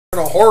in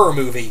a horror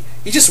movie.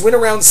 He just went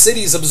around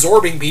cities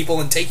absorbing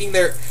people and taking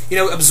their,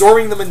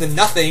 absorbing them into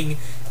nothing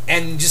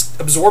and just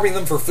absorbing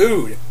them for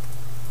food.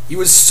 He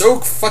was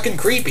so fucking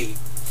creepy.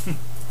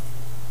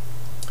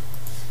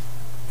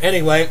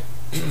 Anyway.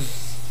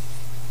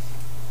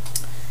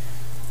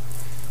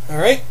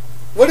 Alright.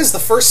 What is the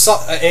first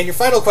and your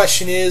final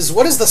question is,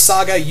 what is the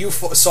saga you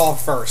saw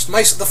first?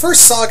 The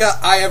first saga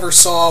I ever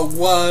saw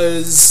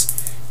was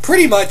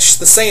pretty much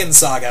the Saiyan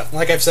saga,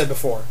 like I've said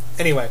before.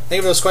 Anyway, thank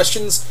you for those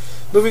questions.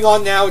 Moving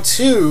on now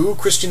to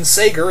Christian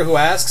Sager, who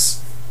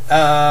asks,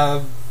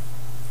 again,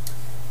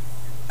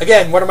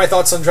 what are my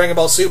thoughts on Dragon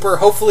Ball Super?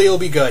 Hopefully it'll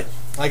be good,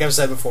 like I've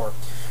said before.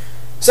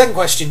 Second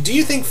question, do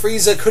you think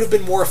Frieza could have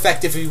been more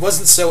effective if he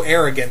wasn't so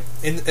arrogant?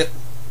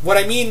 What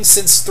I mean,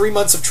 since 3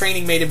 months of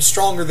training made him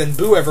stronger than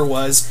Buu ever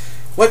was,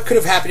 what could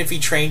have happened if he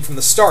trained from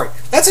the start?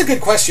 That's a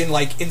good question.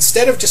 Like,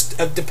 instead of just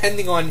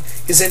depending on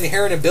his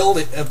inherent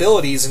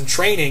abilities and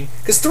training,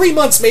 because 3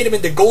 months made him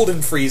into Golden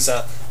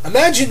Frieza.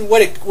 Imagine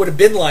what it would have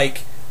been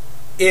like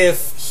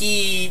if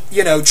he,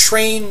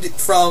 trained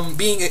from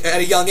being at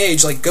a young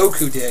age like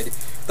Goku did.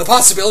 The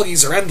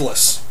possibilities are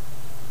endless.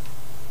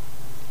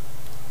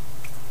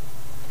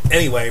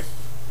 Anyway.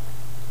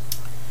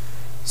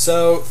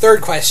 So,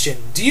 third question.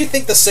 Do you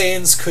think the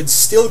Saiyans could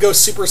still go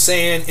Super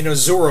Saiyan in a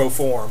Zoro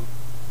form?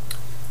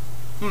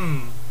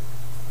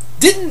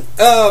 Didn't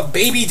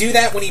Baby do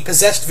that when he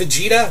possessed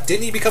Vegeta?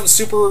 Didn't he become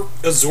Super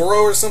Zoro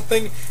or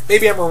something?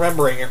 Maybe I'm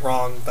remembering it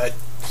wrong, but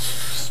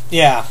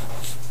yeah.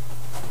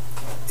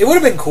 It would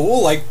have been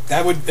cool. Like,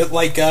 that would,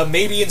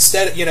 maybe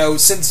instead,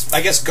 since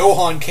I guess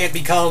Gohan can't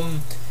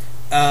become,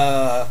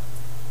 well,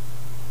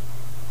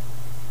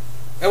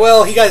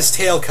 he got his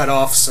tail cut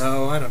off,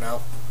 so I don't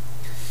know.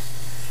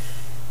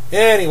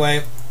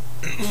 Anyway,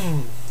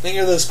 thank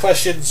you for those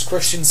questions,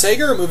 Christian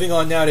Sager. Moving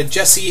on now to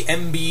Jesse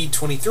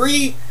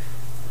MB23.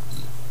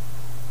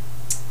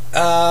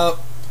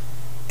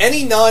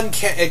 Any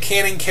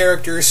non-canon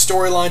characters,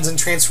 storylines, and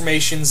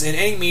transformations in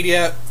any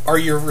media are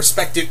your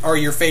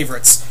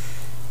favorites?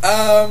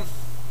 Can't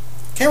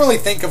really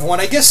think of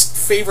one. I guess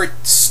favorite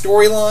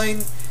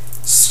storyline,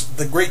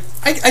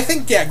 I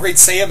think Great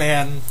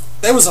Saiyaman.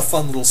 That was a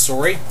fun little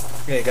story.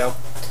 There you go.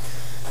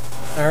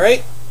 All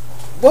right.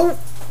 Well.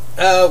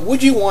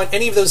 Would you want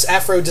any of those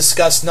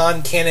Afro-discussed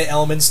non-canon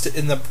elements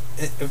in the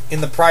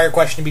prior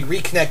question to be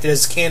reconnected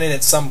as canon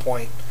at some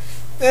point?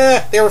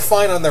 They were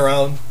fine on their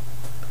own.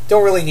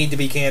 Don't really need to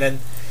be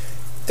canon.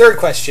 Third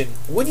question.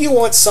 Would you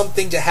want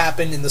something to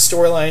happen in the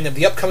storyline of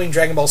the upcoming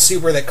Dragon Ball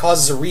Super that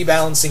causes a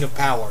rebalancing of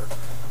power?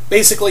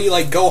 Basically,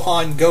 like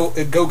Gohan,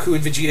 Goku,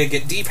 and Vegeta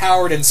get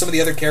depowered and some of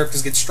the other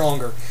characters get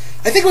stronger.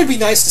 I think it would be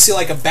nice to see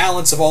like a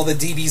balance of all the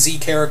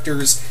DBZ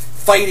characters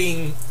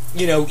fighting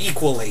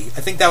equally.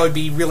 I think that would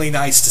be really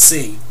nice to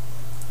see.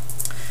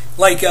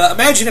 Like,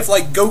 imagine if,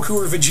 like,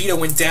 Goku or Vegeta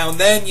went down,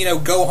 then,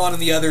 Gohan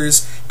and the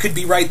others could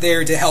be right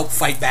there to help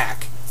fight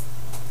back.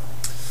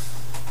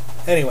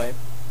 Anyway,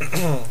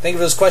 thank you for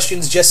those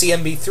questions, Jesse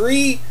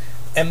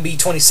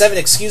MB27,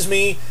 excuse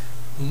me.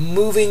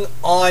 Moving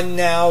on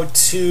now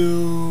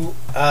to,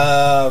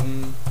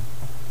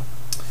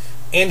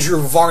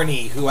 Andrew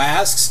Varney, who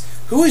asks,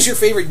 who is your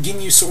favorite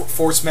Ginyu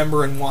Force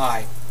member and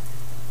why?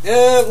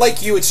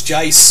 Like you, it's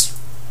Jice.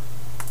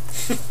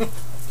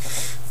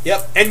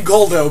 Yep, and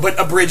Goldo, but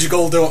abridged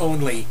Goldo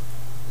only.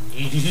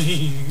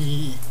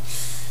 The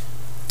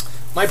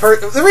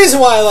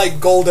reason why I like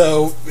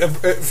Goldo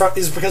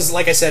is because,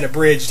 like I said,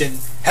 abridged and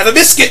have a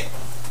biscuit!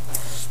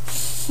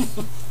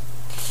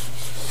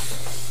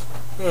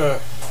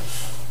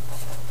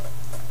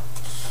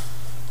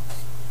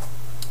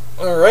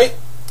 Alright.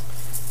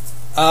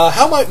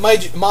 How might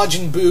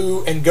Majin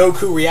Buu and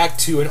Goku react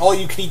to an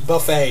all-you-can-eat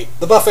buffet?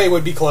 The buffet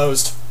would be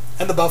closed,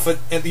 and the buffet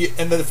and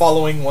the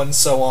following ones,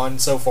 so on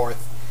and so forth.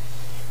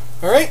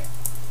 All right.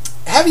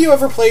 Have you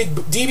ever played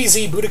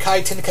DBZ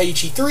Budokai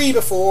Tenkaichi 3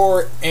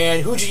 before?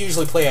 And who would you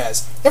usually play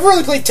as? Never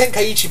really played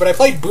Tenkaichi, but I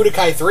played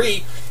Budokai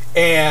 3,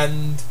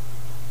 and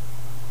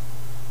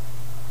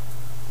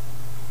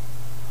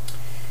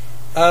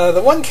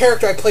the one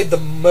character I played the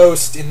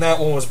most in that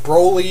one was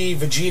Broly,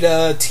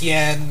 Vegeta,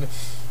 Tien.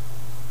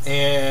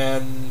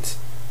 And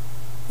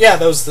yeah,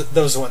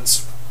 those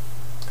ones.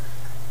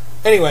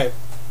 Anyway,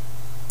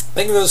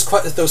 thank you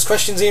for those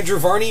questions, Andrew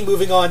Varney.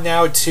 Moving on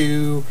now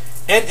to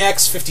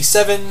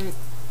NX57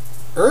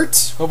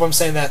 Hope I'm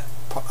saying that.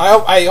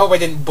 I hope I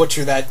didn't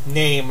butcher that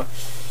name.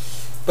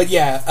 But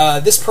yeah,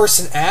 this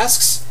person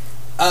asks,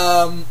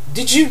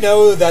 did you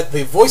know that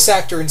the voice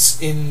actor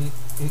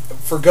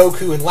for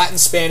Goku in Latin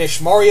Spanish,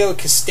 Mario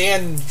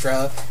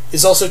Castaneda,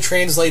 is also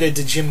translated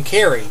to Jim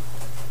Carrey?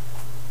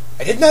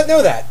 I did not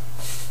know that.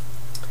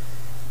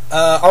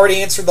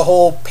 Already answered the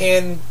whole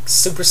Pan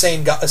Super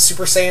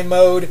Saiyan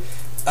mode.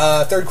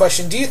 Third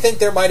question: do you think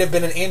there might have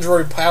been an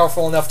android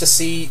powerful enough to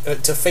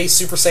face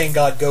Super Saiyan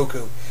God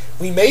Goku?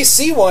 We may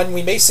see one.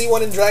 We may see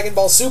one in Dragon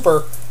Ball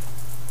Super.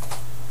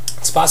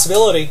 It's a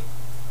possibility.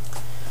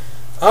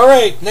 All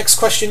right. Next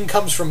question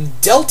comes from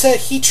Delta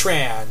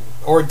Heatran,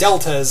 or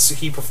Delta as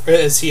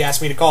he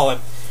asked me to call him.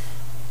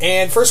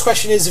 And first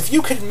question is, if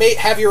you could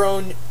have your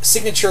own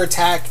signature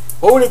attack,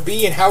 what would it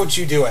be and how would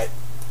you do it?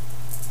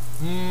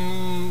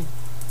 I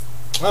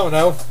don't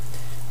know.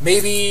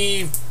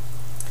 Maybe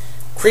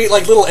create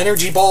like little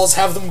energy balls,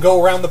 have them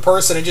go around the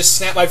person, and just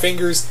snap my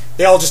fingers.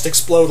 They all just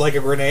explode like a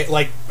grenade,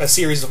 like a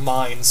series of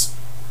mines.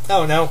 I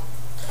don't know.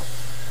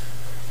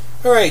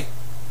 Alright.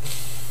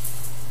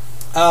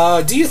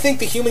 Do you think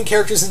the human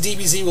characters in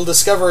DBZ will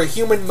discover a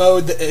human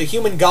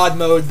god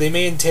mode they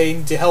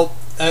maintain to help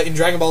in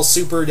Dragon Ball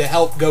Super to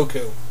help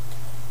Goku?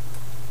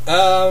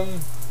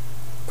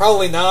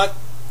 Probably not.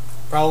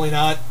 Probably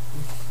not.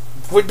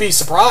 Would be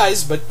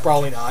surprised, but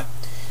probably not.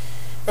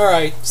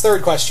 Alright,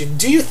 third question.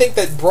 Do you think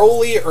that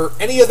Broly or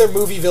any other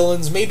movie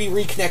villains may be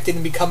reconnected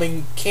and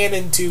becoming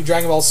canon to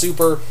Dragon Ball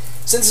Super,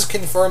 since it's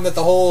confirmed that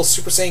the whole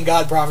Super Saiyan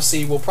God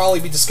prophecy will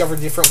probably be discovered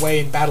a different way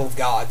in Battle of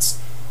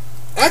Gods?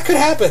 That could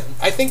happen.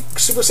 I think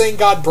Super Saiyan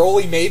God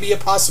Broly may be a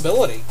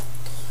possibility.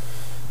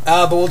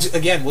 But we'll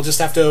just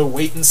have to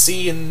wait and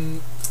see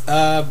and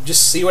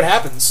just see what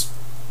happens.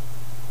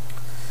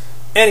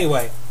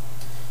 Anyway,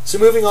 so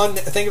moving on,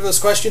 thank you for those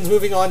questions.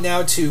 Moving on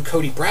now to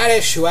Cody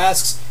Bradish, who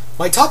asks,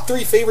 my top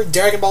 3 favorite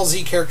Dragon Ball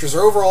Z characters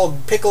are overall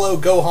Piccolo,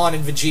 Gohan,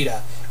 and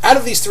Vegeta. Out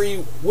of these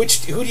 3, who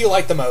do you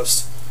like the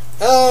most?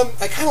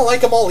 I kind of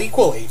like them all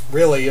equally,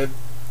 really. I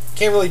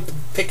can't really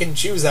pick and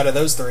choose out of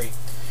those 3.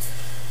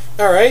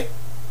 Alright.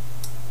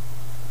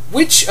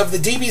 Which of the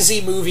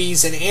DBZ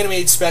movies and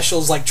animated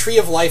specials like Tree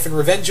of Life and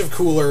Revenge of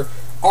Cooler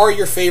are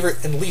your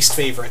favorite and least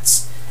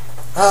favorites?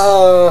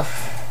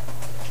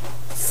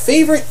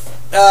 Favorite,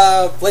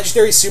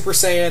 Legendary Super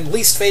Saiyan.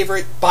 Least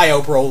favorite,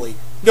 Bio Broly.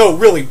 No,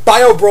 really,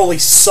 Bio Broly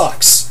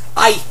sucks.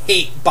 I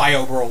hate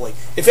Bio Broly.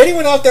 If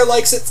anyone out there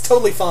likes it, it's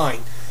totally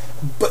fine.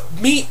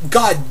 But me,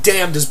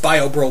 goddamn, does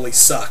Bio Broly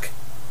suck.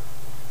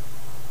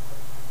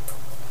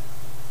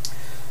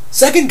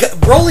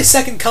 Broly's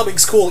Second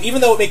Coming's cool,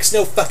 even though it makes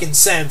no fucking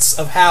sense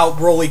of how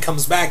Broly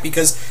comes back,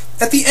 because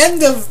at the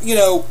end of,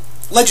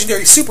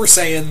 Legendary Super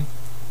Saiyan,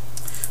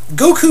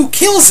 Goku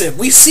kills him.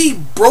 We see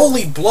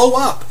Broly blow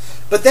up,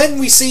 but then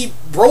we see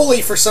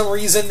Broly, for some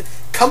reason,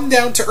 come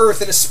down to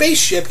Earth in a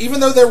spaceship,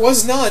 even though there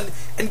was none,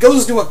 and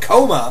goes into a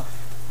coma.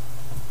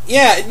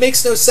 Yeah, it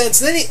makes no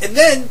sense. And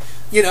then,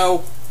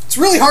 it's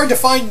really hard to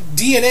find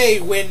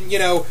DNA when,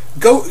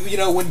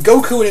 when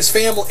Goku and his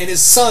family and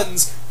his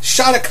sons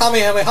shot a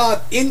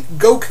Kamehameha in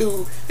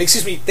Goku. They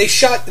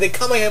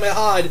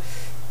Kamehameha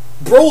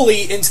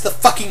Broly into the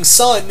fucking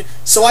sun.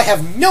 So I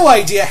have no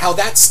idea how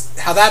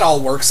that all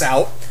works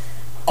out.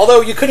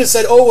 Although you could have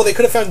said, oh well, they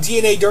could have found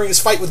DNA during his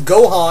fight with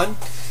Gohan.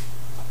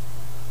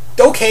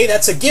 Okay,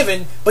 that's a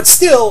given, but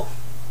still,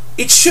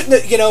 it shouldn't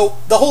have,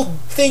 the whole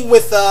thing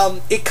with,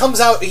 he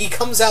comes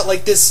out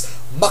like this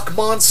muck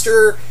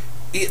monster,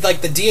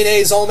 like the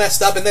DNA is all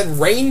messed up, and then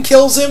Rain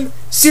kills him?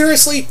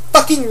 Seriously?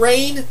 Fucking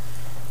Rain?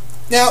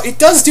 Now, it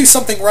does do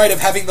something right of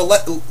having the,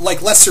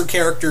 lesser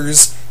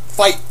characters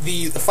fight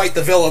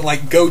the villain,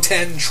 like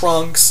Goten,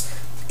 Trunks,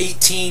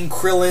 18,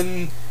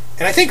 Krillin,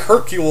 and I think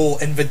Hercule,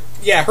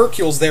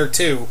 Hercule's there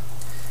too.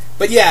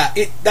 But yeah,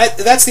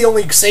 that's the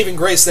only saving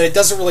grace, that it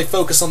doesn't really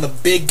focus on the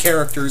big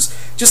characters,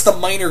 just the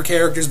minor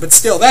characters, but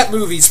still, that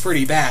movie's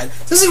pretty bad.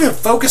 It doesn't even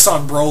focus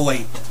on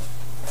Broly.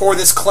 Or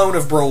this clone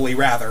of Broly,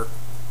 rather.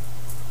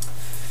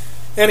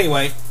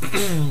 Anyway.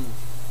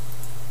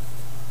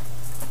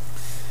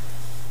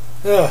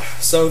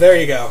 So there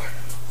you go.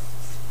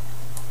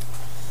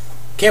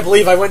 Can't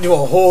believe I went into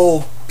a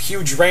whole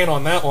huge rant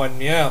on that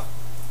one, yeah.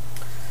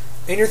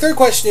 And your third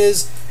question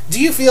is, do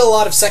you feel a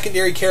lot of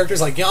secondary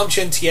characters like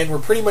Yamcha and Tien were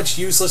pretty much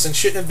useless and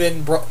shouldn't have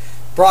been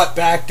brought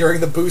back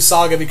during the Buu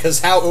saga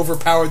because how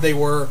overpowered they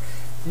were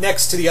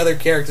next to the other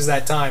characters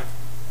that time?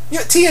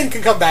 Yeah, Tien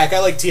can come back. I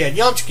like Tien.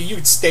 Yamcha, you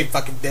could stay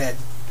fucking dead.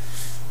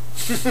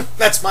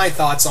 That's my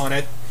thoughts on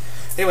it.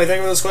 Anyway, thank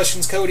you for those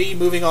questions, Cody.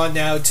 Moving on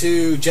now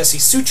to Jesse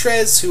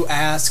Sutrez, who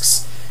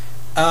asks,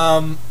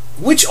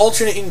 which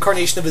alternate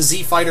incarnation of a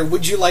Z fighter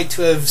would you like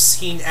to have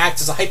seen act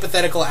as a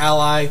hypothetical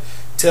ally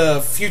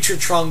to future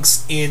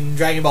Trunks in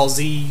Dragon Ball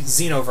Z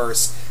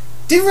Xenoverse?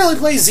 Didn't really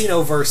play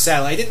Xenoverse,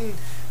 sadly. I didn't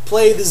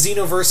play the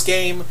Xenoverse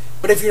game,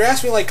 but if you're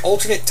asking me, like,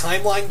 alternate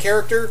timeline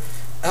character,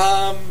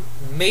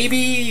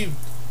 maybe...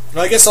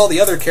 Well, I guess all the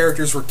other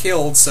characters were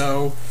killed,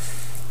 so...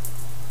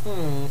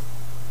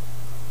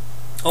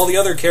 All the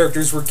other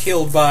characters were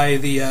killed by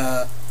the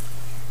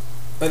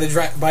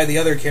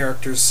other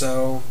characters,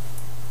 so...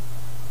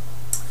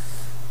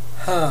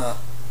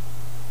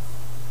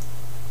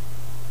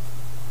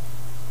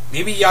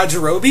 Maybe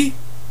Yajirobe?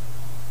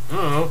 I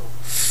don't know.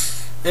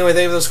 Anyway,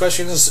 thank you for those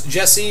questions,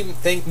 Jesse.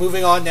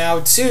 Moving on now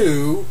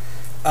to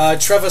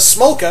Treva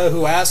Smolka,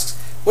 who asks,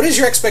 what is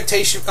your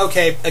expectation...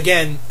 Okay,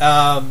 again,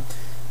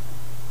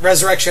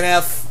 Resurrection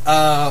F.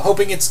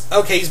 Hoping it's...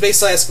 Okay, he's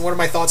basically asking what are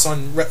my thoughts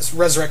on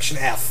Resurrection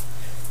F.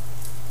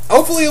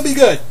 Hopefully it'll be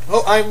good.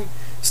 Oh, I'm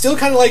still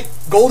kind of like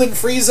Golden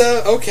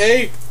Frieza.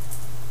 Okay,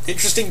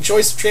 interesting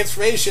choice of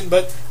transformation,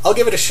 but I'll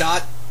give it a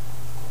shot.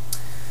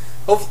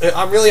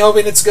 I'm really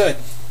hoping it's good.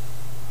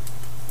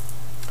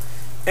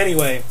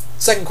 Anyway,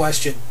 second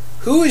question.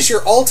 who is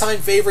your all-time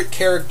favorite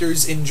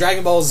characters in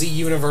Dragon Ball Z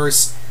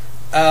universe?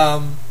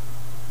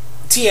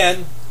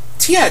 Tien.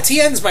 Yeah,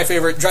 Tien's my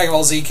favorite Dragon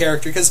Ball Z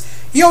character because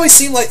he always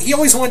seemed like he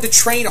always wanted to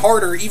train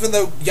harder, even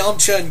though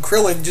Yamcha and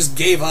Krillin just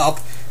gave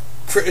up.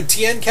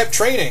 Tien kept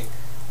training,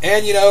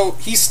 and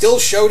he still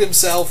showed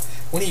himself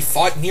when he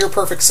fought Near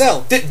Perfect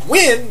Cell. Didn't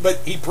win, but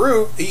he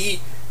proved he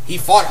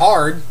fought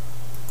hard.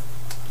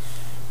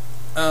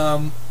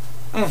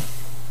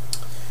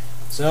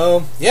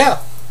 So yeah.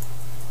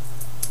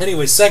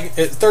 Anyway,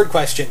 third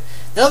question.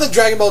 Now that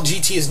Dragon Ball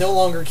GT is no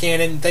longer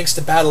canon, thanks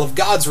to Battle of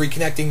Gods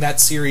reconnecting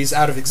that series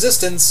out of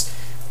existence,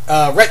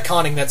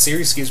 retconning that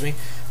series, excuse me,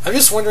 I'm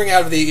just wondering,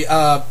 out of the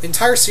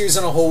entire series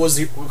on a whole,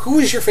 who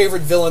is your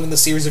favorite villain in the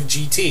series of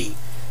GT?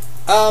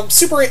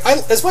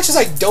 As much as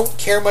I don't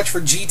care much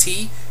for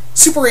GT,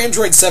 Super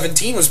Android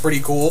 17 was pretty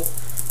cool.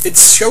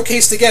 It's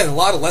showcased again a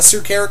lot of lesser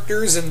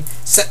characters, and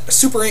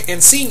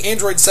seeing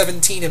Android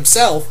 17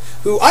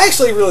 himself, who I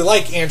actually really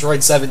like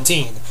Android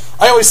 17.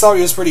 I always thought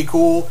he was pretty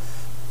cool.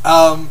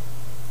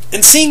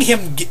 And seeing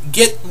him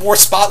get more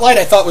spotlight,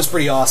 I thought was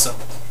pretty awesome.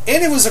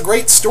 And it was a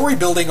great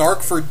story-building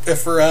arc for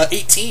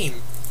 18.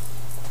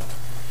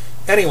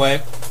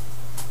 Anyway,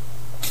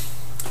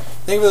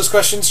 thank you for those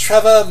questions,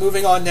 Treva.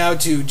 Moving on now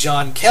to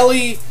John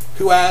Kelly,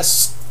 who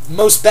asks,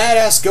 most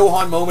badass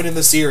Gohan moment in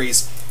the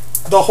series.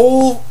 The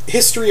whole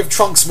History of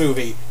Trunks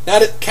movie.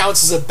 That it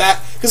counts as a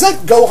because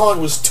that Gohan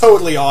was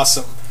totally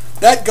awesome.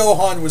 That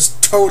Gohan was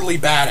totally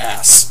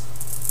badass.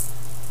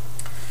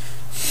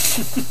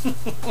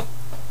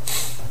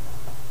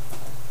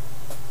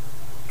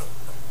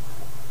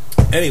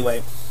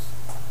 Anyway,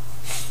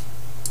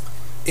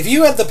 if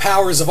you had the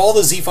powers of all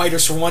the Z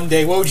Fighters for one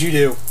day, what would you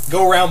do?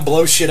 Go around,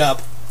 blow shit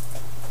up.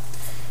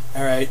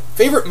 Alright.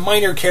 Favorite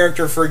minor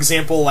character, for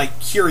example, like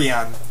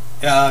Kiran,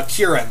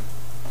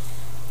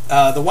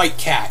 the white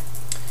cat.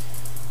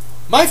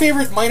 My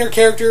favorite minor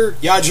character,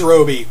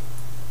 Yajirobe.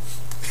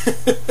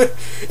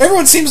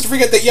 Everyone seems to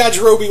forget that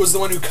Yajirobe was the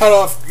one who cut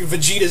off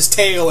Vegeta's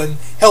tail and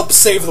helped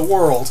save the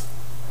world.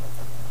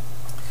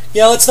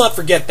 Yeah, let's not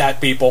forget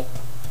that, people.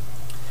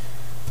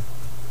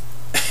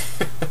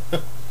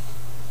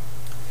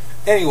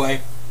 Anyway,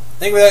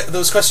 thank you for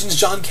those questions,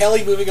 John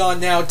Kelly. Moving on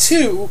now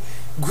to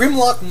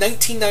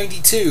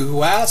Grimlock1992,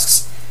 who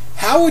asks,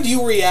 how would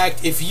you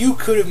react if you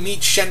could have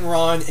met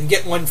Shenron and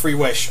get one free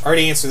wish?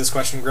 Already answered this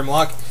question,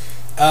 Grimlock.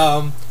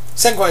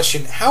 Second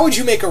question, how would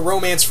you make a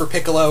romance for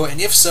Piccolo,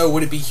 and if so,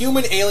 would it be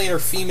human, alien,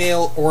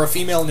 or a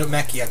female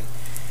Namekian?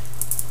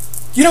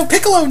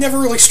 Piccolo never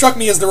really struck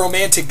me as the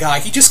romantic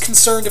guy. He just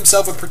concerned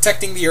himself with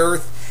protecting the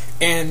Earth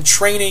and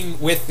training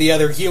with the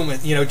other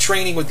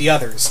training with the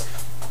others.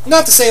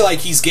 Not to say, like,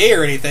 he's gay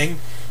or anything,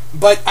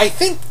 but I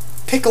think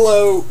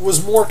Piccolo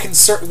was more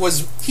concerned,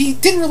 he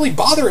didn't really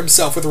bother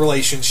himself with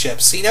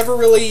relationships. He never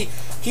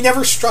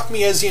struck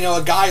me as,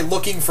 a guy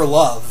looking for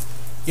love.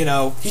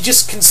 He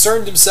just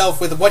concerned himself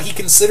with what he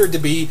considered to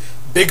be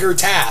bigger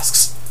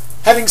tasks.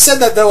 Having said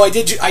that, though, I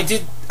did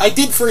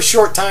for a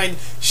short time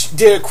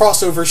did a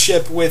crossover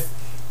ship with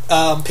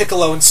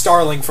Piccolo and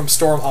Starling from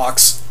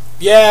Stormhawks.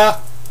 Yeah,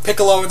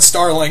 Piccolo and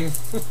Starling.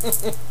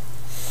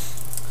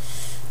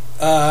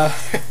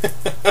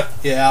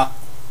 Yeah.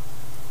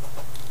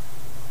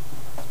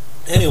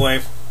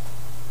 Anyway.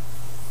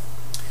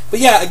 But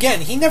yeah,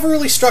 again, he never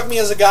really struck me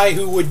as a guy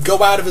who would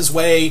go out of his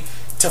way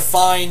to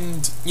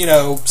find,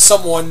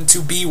 someone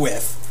to be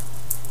with.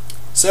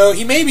 So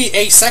he may be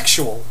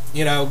asexual,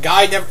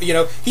 guy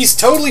never, he's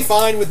totally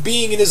fine with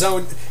being in his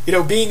own,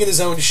 being in his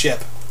own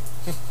ship.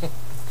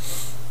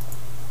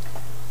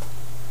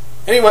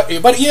 Anyway,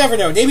 but you never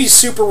know, maybe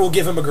Super will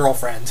give him a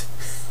girlfriend.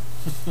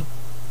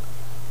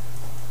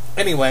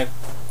 Anyway,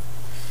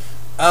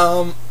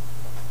 what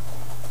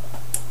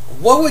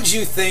would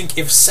you think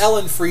if Cell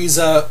and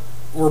Frieza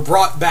were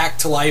brought back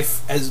to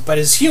life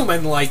as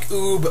human, like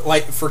Oob,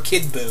 like for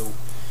Kid Buu?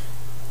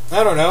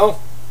 I don't know.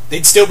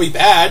 They'd still be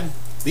bad.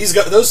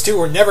 Those two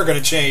are never going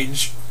to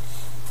change.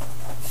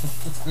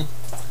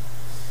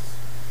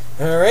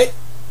 Alright.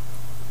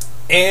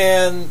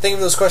 And thank you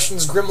for those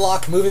questions,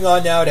 Grimlock. Moving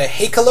on now to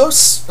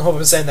Heikalos. I hope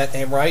I'm saying that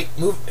name right.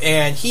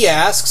 And he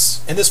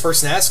asks, and this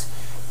person asks,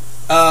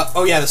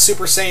 oh yeah, the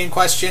Super Saiyan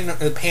question,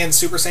 the Pan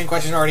Super Saiyan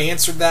question, I already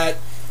answered that.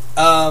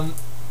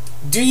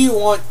 Do you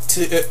want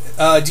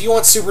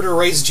Super to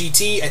erase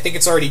GT? I think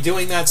it's already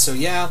doing that, so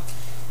yeah.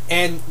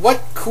 And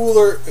what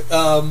color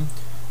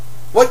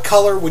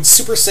would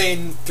Super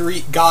Saiyan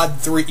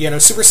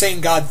Super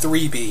Saiyan God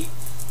 3 be?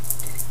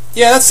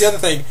 Yeah, that's the other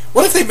thing.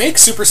 What if they make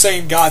Super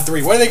Saiyan God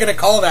 3? What are they going to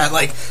call that?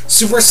 Like,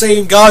 Super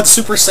Saiyan God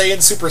Super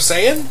Saiyan Super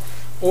Saiyan?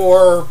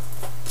 Or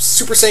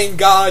Super Saiyan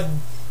God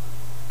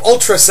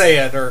Ultra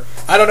Saiyan? Or,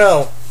 I don't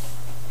know.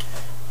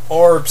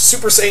 Or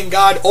Super Saiyan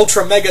God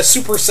Ultra Mega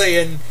Super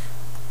Saiyan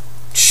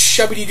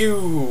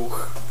Shabby-doo.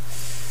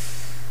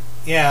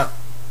 Yeah.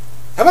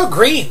 How about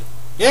green?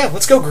 Yeah,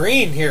 let's go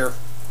green here.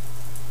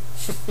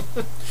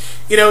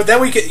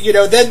 Then we could,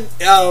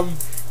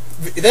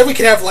 then we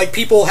could have, like,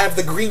 people have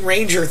the Green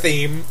Ranger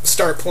theme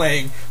start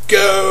playing.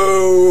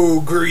 Go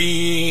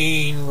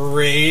Green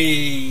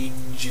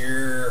Ranger.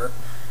 Danger.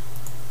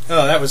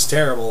 Oh, that was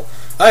terrible.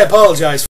 I apologize.